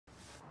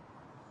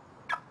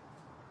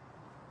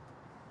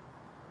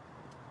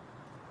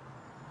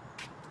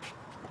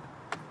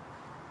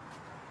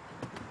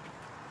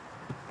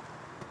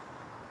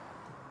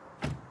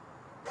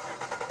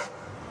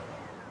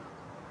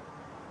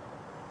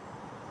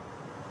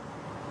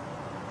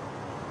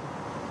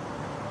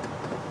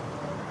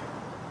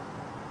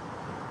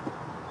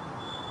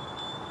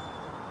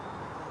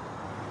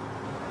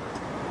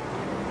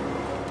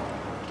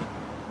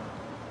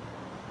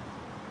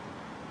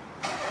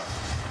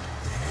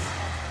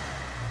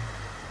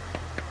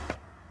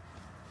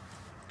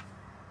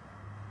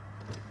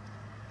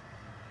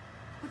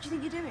do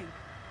you think you're doing?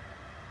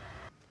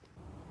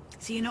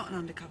 So you're not an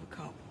undercover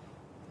cop?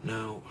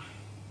 No.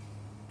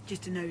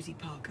 Just a nosy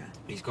Parker?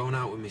 He's going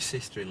out with my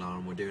sister-in-law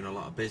and we're doing a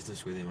lot of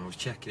business with him. I was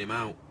checking him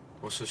out.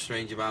 What's so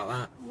strange about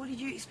that? What did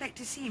you expect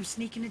to see him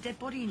sneaking a dead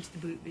body into the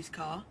boot of his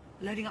car,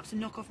 loading up some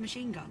knockoff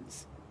machine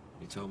guns?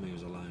 He told me he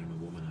was a liar and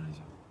a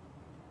womanizer.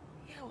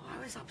 Yeah, well,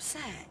 I was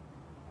upset.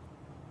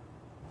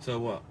 So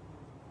what?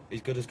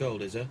 He's good as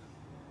gold, is he?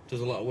 Does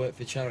a lot of work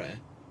for charity?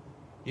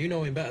 You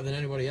know him better than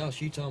anybody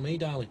else. You tell me,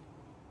 darling.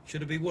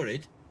 Should I be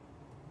worried?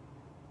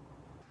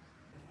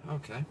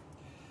 Okay.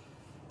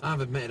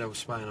 I've admitted I was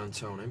spying on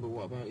Tony, but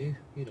what about you?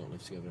 You don't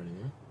live together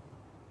anymore.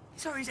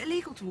 Sorry, is it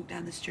illegal to walk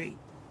down the street?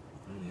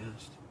 I only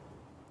asked.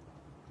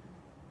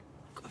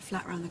 I've got a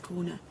flat round the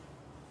corner.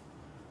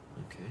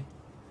 Okay.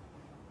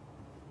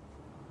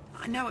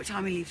 I know what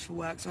time he leaves for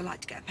work, so I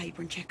like to get a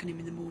paper and check on him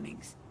in the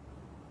mornings.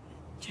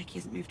 Check he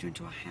hasn't moved her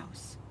into our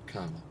house.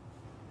 Carla.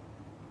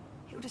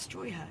 He'll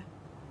destroy her.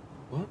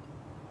 What?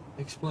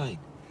 Explain.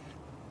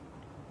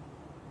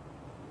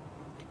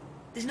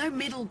 There's no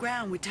middle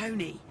ground with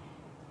Tony.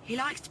 He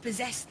likes to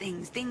possess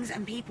things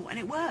and people, and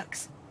it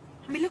works.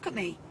 I mean, look at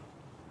me.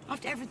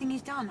 After everything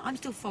he's done, I'm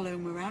still following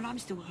him around, I'm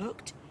still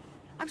hooked.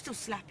 I'm still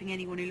slapping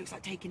anyone who looks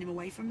like taking him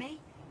away from me.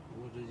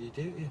 What did he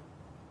do to you?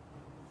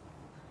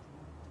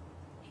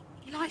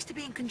 He likes to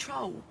be in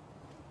control.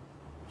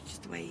 It's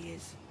just the way he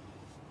is.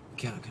 You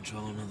can't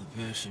control another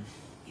person.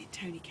 Yeah,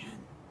 Tony can.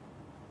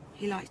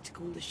 He likes to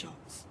call the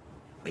shots.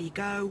 Where you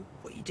go,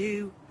 what you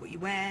do, what you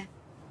wear.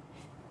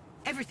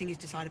 Everything is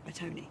decided by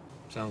Tony.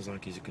 Sounds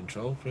like he's a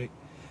control freak.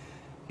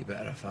 You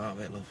better have heart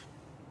of it, love.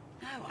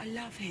 No, I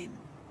love him.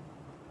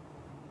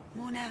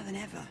 More now than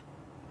ever.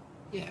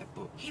 Yeah,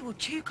 but... He will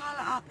chew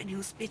Carla up and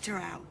he'll spit her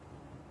out.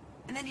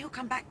 And then he'll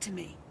come back to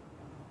me.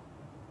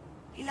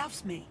 He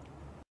loves me.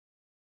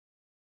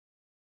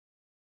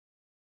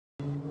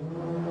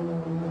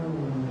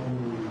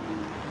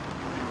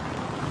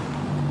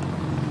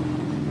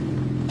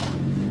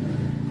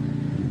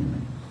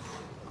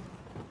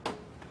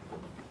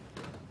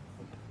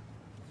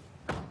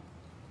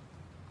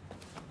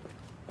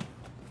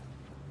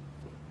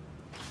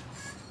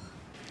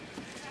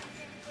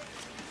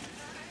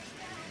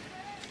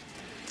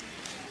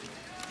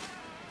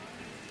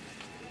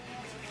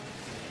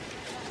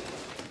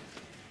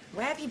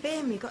 Where have you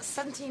been? We've got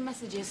 17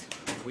 messages.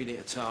 We need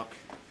to talk.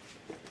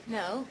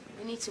 No,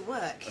 we need to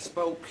work. I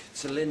spoke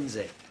to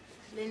Lindsay.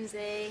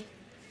 Lindsay.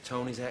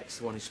 Tony's ex,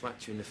 the one who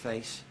smacked you in the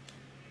face.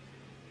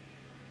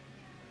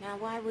 Now,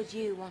 why would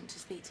you want to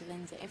speak to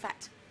Lindsay? In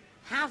fact,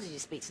 how did you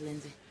speak to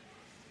Lindsay?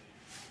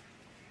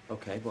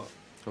 Okay, but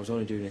I was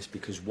only doing this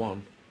because,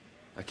 one,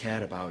 I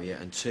care about you,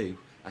 and two,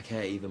 I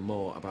care even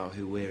more about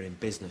who we're in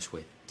business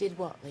with. Did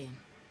what, Liam?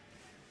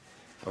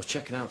 I was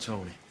checking out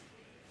Tony.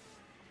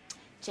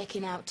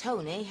 Checking out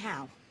Tony?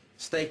 How?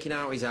 Staking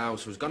out his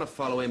house. I was going to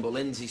follow him, but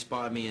Lindsay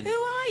spotted me and... Who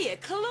are you,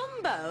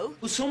 Columbo?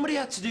 Well, somebody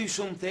had to do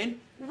something.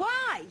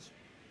 Why?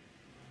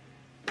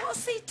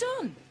 What's he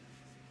done?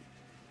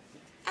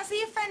 Has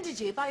he offended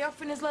you by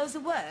offering us loads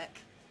of work?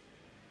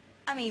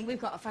 I mean,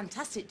 we've got a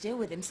fantastic deal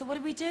with him, so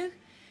what do?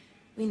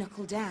 We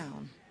knuckle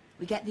down.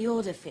 We get the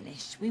order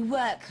finished. We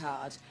work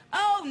hard.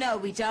 Oh, no,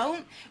 we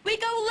don't. We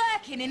go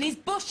lurking in his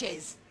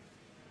bushes.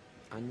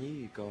 I knew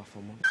you'd go off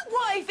on one.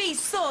 What if he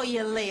saw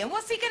you, Liam?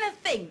 What's he gonna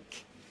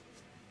think?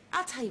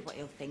 I'll tell you what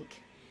he'll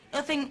think.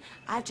 He'll think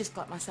I've just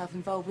got myself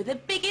involved with the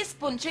biggest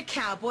bunch of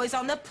cowboys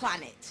on the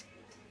planet.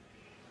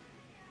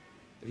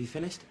 Have you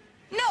finished?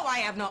 No, I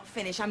have not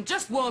finished. I'm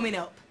just warming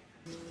up.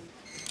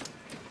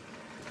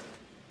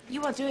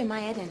 You are doing my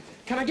head in.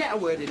 Can I get a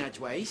word in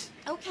edgeways?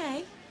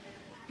 Okay.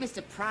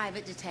 Mr.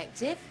 Private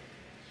Detective,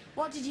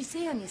 what did you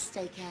see on your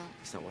stakeout?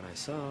 It's not what I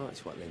saw,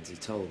 it's what Lindsay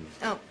told me.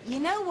 Oh, you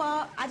know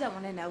what? I don't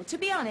want to know. To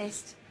be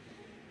honest,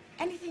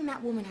 anything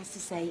that woman has to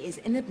say is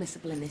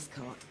inadmissible in this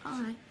court.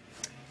 All right.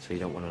 So you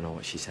don't want to know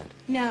what she said?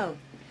 No.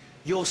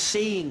 You're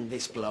seeing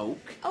this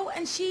bloke. Oh,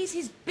 and she's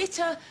his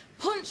bitter,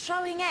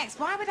 punch-throwing ex.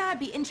 Why would I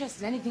be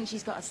interested in anything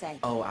she's got to say?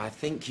 Oh, I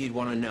think you'd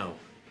want to know.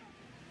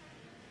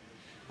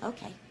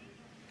 Okay.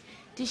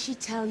 Did she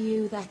tell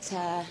you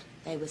that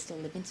they were still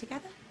living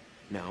together?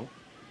 No.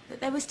 That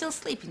they were still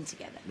sleeping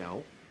together?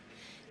 No.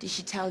 Did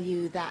she tell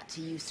you that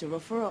he used to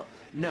rough her up?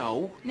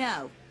 No.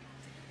 No.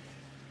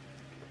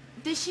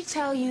 Did she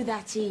tell you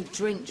that he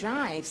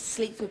drives,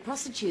 sleeps with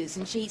prostitutes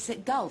and cheats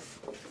at golf?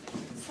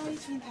 Sorry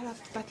to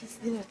interrupt, but it's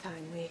dinner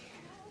time. We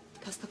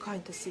tossed a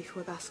coin to see if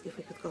we would ask if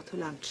we could go to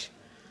lunch.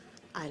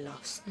 I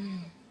lost.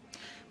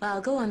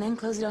 Well, go on then,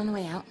 close it on the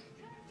way out.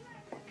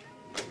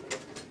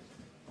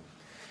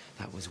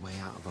 That was way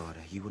out of order.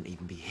 You wouldn't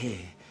even be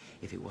here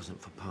if it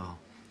wasn't for Paul.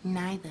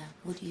 Neither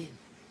would you.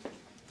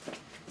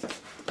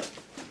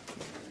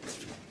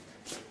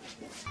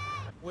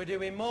 We're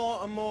doing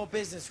more and more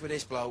business with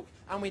this bloke,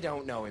 and we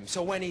don't know him.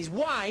 So when his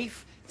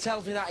wife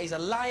tells me that he's a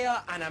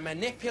liar and a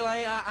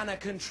manipulator and a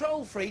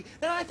control freak,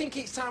 then I think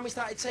it's time we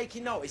started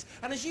taking notice.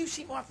 And as you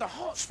seem to have the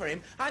hots for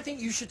him, I think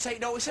you should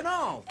take notice and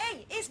all.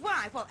 Hey, his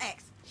wife, well,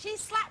 ex, she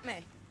slapped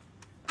me.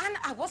 And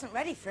I wasn't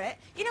ready for it.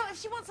 You know, if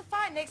she wants a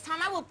fight next time,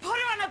 I will put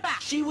her on her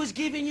back. She was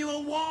giving you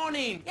a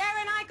warning. Yeah,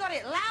 and I got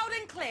it loud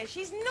and clear.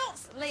 She's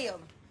nuts, Liam.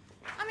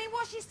 I mean,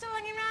 what's she still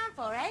hanging around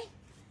for, eh?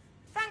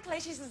 Frankly,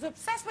 she's as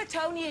obsessed with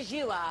Tony as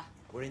you are.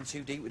 We're in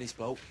too deep with this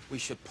bloke. We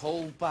should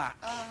pull back.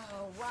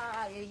 Oh,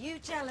 why? Are you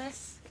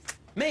jealous?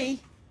 Me?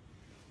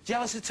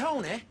 Jealous of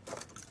Tony?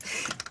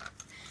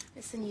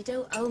 Listen, you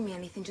don't owe me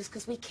anything just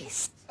because we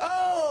kissed.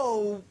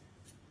 Oh!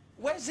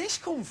 Where's this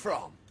come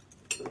from?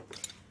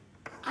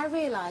 I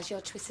realise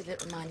your twisted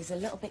little mind is a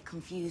little bit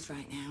confused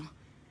right now.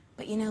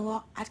 But you know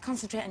what? I'd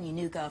concentrate on your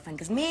new girlfriend,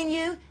 because me and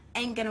you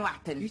ain't gonna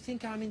happen. You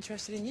think I'm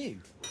interested in you?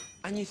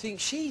 And you think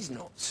she's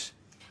nuts?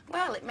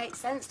 Well, it makes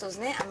sense,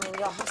 doesn't it? I mean,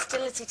 your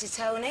hostility to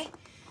Tony.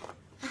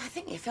 I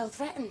think you feel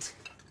threatened.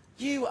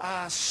 You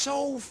are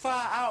so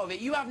far out of it,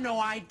 you have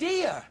no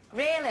idea.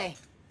 Really?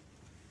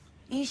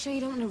 Are you sure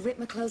you don't want to rip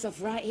my clothes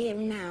off right here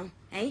and now,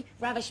 eh?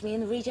 Ravish me in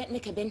the reject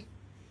knicker bin?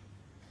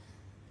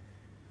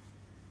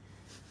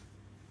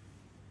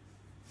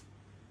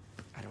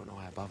 I don't know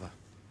why I bother.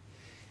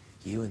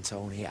 You and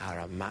Tony are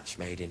a match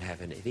made in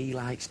heaven. If he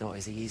likes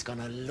Notty, he's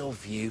gonna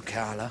love you,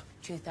 Carla.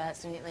 Truth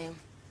hurts, doesn't it, Liam?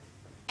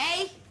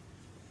 Eh?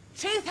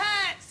 Truth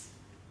hurts!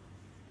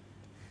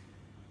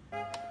 So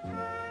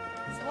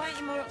why aren't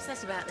you more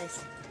upset about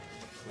this?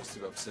 What's to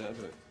be upset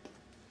about?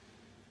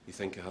 You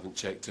think I haven't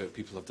checked out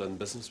people I've done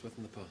business with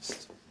in the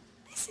past?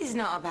 This is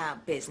not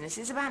about business.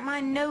 It's about my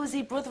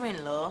nosy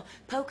brother-in-law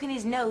poking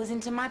his nose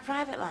into my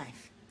private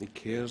life. He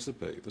cares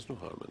about you. There's no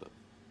harm in it.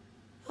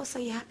 Oh, so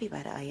you're happy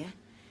about it, are you?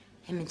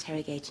 Him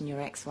interrogating your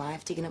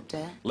ex-wife, digging up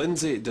dirt?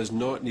 Lindsay does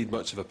not need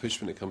much of a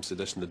push when it comes to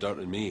dishing the dirt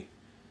on me.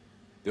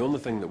 The only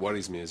thing that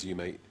worries me is you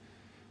might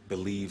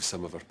believe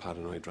some of her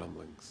paranoid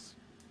ramblings.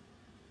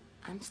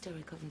 I'm still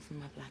recovering from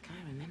my black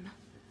eye, remember?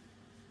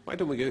 Why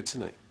don't we go out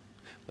tonight?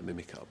 Let me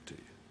make it up to you.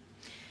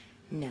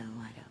 No,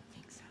 I don't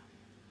think so.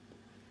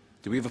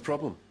 Do we have a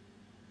problem?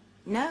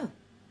 No.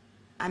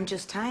 I'm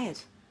just tired.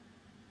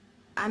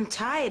 I'm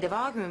tired of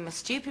arguing with my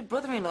stupid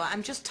brother-in-law.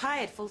 I'm just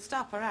tired, full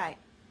stop, all right?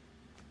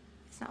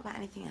 It's not about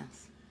anything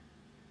else.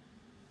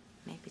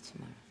 Maybe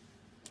tomorrow.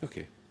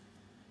 Okay.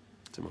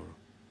 Tomorrow.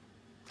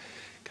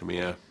 Come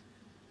here.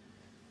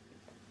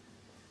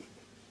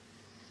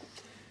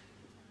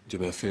 Do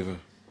me a favour.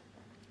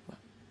 What?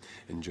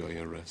 Enjoy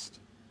your rest.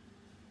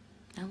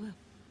 I will.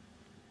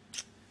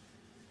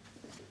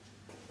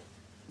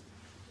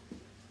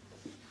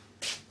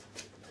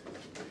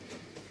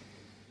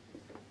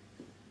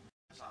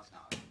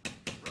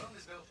 Rome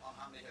is built on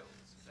how many hills?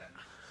 10,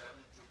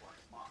 7, 2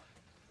 points. Mark.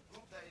 Who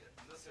played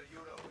Mr.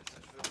 Euro in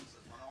such films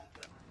as Mon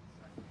Oncle?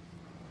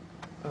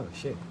 Oh,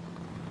 shit.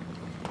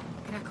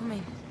 Can I come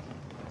in?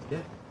 Yeah.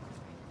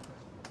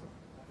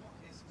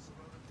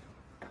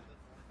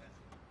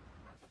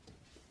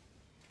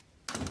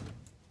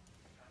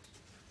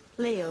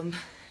 Liam,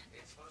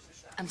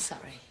 I'm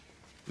sorry.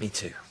 Me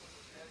too.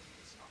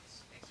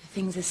 The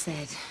things I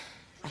said,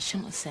 I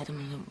shouldn't have said them,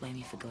 and I don't blame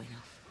you for going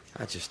off.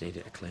 I just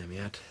needed to clear me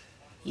head.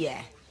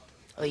 Yeah,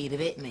 or you'd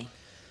have hit me.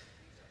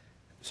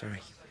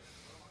 Sorry.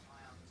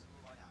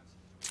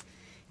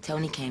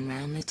 Tony came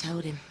round, they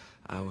told him.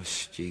 I was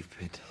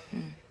stupid.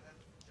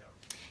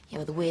 Yeah,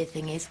 well, the weird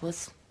thing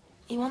was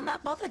he wasn't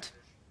that bothered.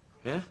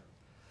 Yeah?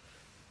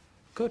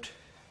 Good.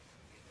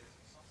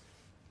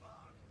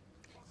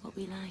 What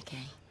we like,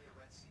 eh?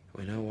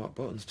 We know what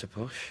buttons to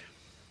push.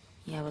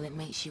 Yeah, well, it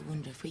makes you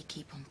wonder if we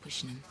keep on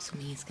pushing them,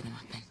 something is going to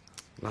happen.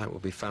 Like we'll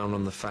be found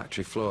on the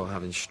factory floor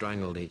having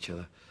strangled each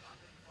other.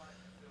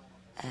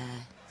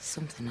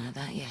 Something like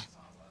that, yeah.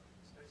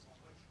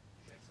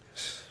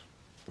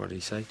 What did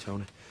he say,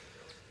 Tony?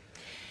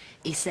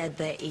 He said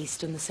that he's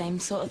done the same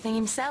sort of thing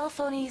himself,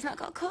 only he's not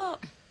got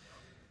caught.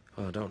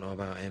 Well, I don't know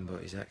about him,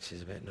 but his ex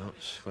is a bit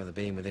nuts. Whether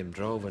being with him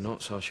drove her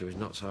nuts or she was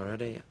nuts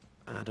already,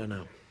 I don't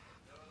know.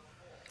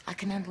 I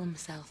can handle him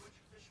myself.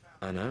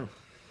 I know.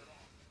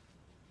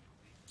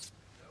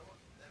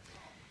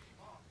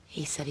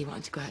 He said he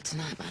wanted to go out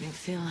tonight, but I didn't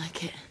feel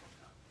like it.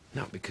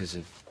 Not because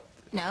of...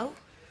 No.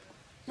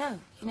 No,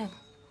 you know,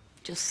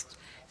 just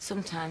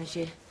sometimes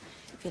you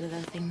feel as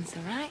though things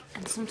are right,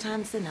 and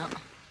sometimes they're not.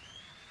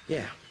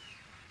 Yeah.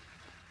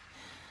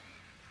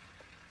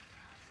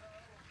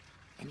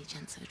 Any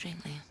chance of a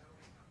drink, Liam?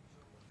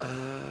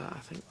 I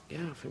think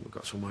we've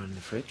got some wine in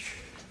the fridge.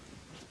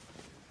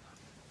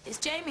 Is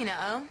Jamie not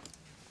home?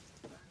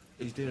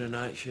 He's doing a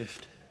night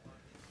shift.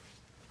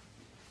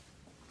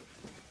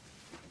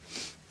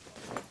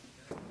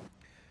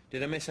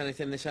 Did I miss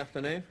anything this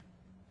afternoon?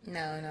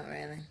 No, not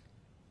really.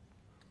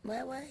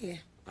 Where were you?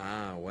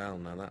 Ah, well,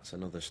 now that's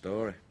another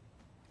story.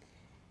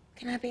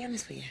 Can I be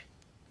honest with you?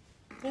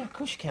 Yeah, of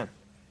course you can.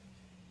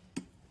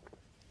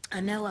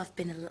 I know I've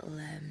been a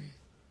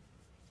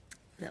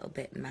little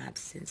bit mad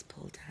since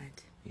Paul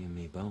died. You and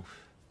me both.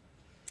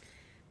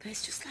 But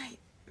it's just like,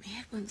 my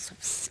head won't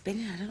stop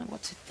spinning. I don't know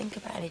what to think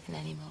about anything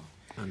anymore.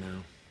 I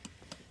know.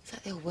 It's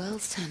like the whole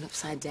world's turned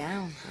upside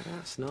down. Well,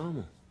 that's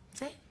normal.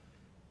 Is it?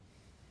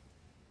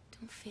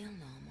 Don't feel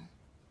normal.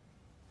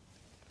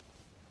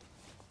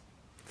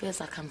 Feels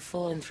like I'm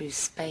falling through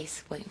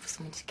space, waiting for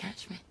someone to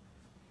catch me.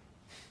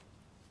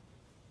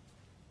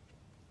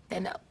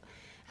 Then,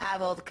 out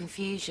of all the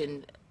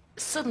confusion,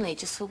 suddenly,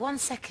 just for 1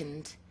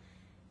 second,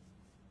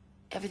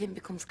 everything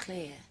becomes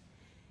clear.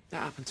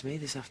 That happened to me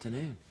this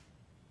afternoon.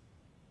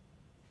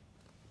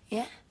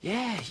 Yeah?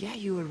 Yeah,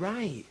 you were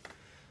right.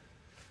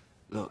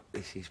 Look,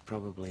 this is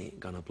probably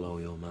gonna blow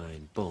your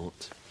mind,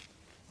 but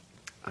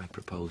I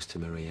proposed to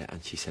Maria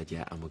and she said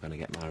yeah, and we're gonna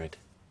get married.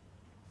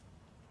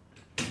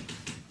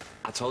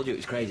 I told you it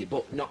was crazy,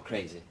 but not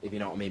crazy, if you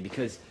know what I mean,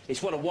 because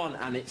it's what I want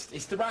and it's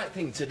the right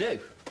thing to do.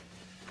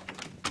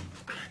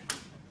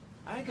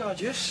 Hi,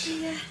 gorgeous.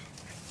 Yeah.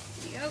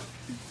 Here you go.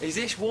 Is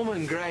this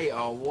woman great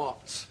or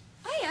what?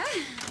 Oh, yeah.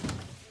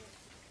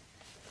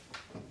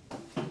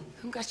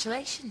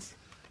 Congratulations.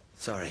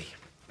 Sorry,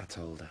 I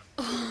told her.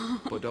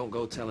 But don't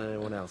go telling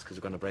anyone else, because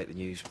we're going to break the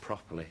news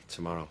properly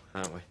tomorrow,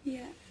 aren't we?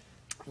 Yeah.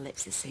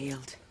 Lips are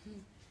sealed.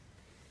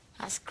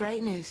 That's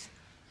great news.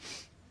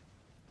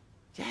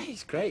 Yeah,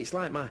 it's great. It's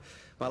like my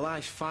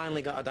life's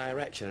finally got a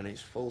direction and it's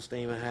full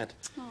steam ahead.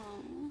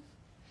 Aww.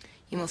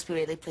 You must be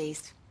really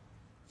pleased.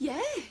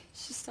 Yeah,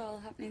 it's just all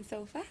happening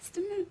so fast,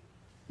 isn't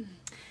it?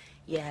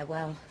 Yeah,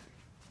 well,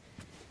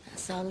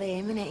 that's all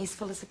Liam, innit? He's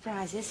full of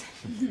surprises.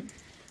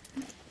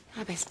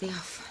 I best be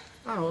off.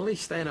 Oh, well, at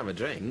least stay and have a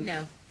drink.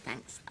 No,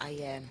 thanks.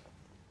 I've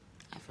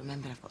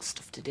remembered I've got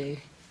stuff to do.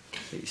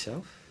 Treat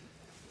yourself.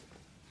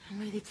 I'm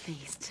really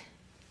pleased.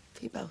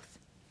 For you both.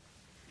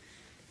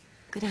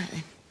 Good night,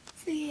 then.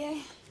 See ya.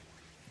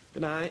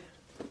 Good night.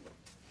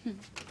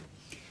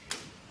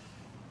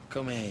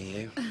 Come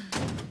here, you.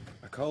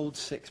 A cold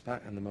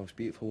six-pack and the most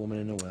beautiful woman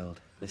in the world.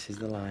 This is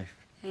the life.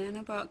 Hey, and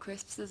I bought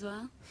crisps as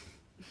well.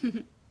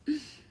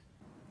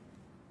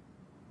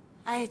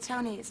 Hey,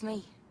 Tony, it's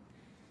me.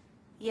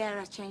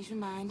 Yeah, I changed my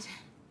mind.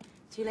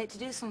 Too late to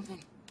do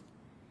something.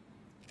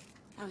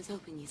 I was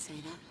hoping you'd say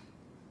that.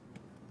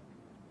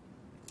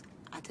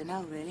 I don't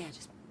know, really. I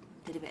just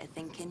did a bit of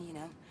thinking, you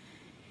know.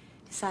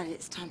 Decided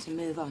it's time to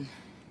move on.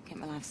 Get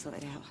my life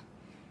sorted out.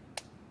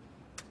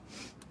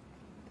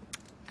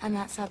 And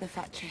that's how the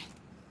factory.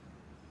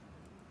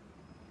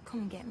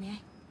 Come and get me, eh?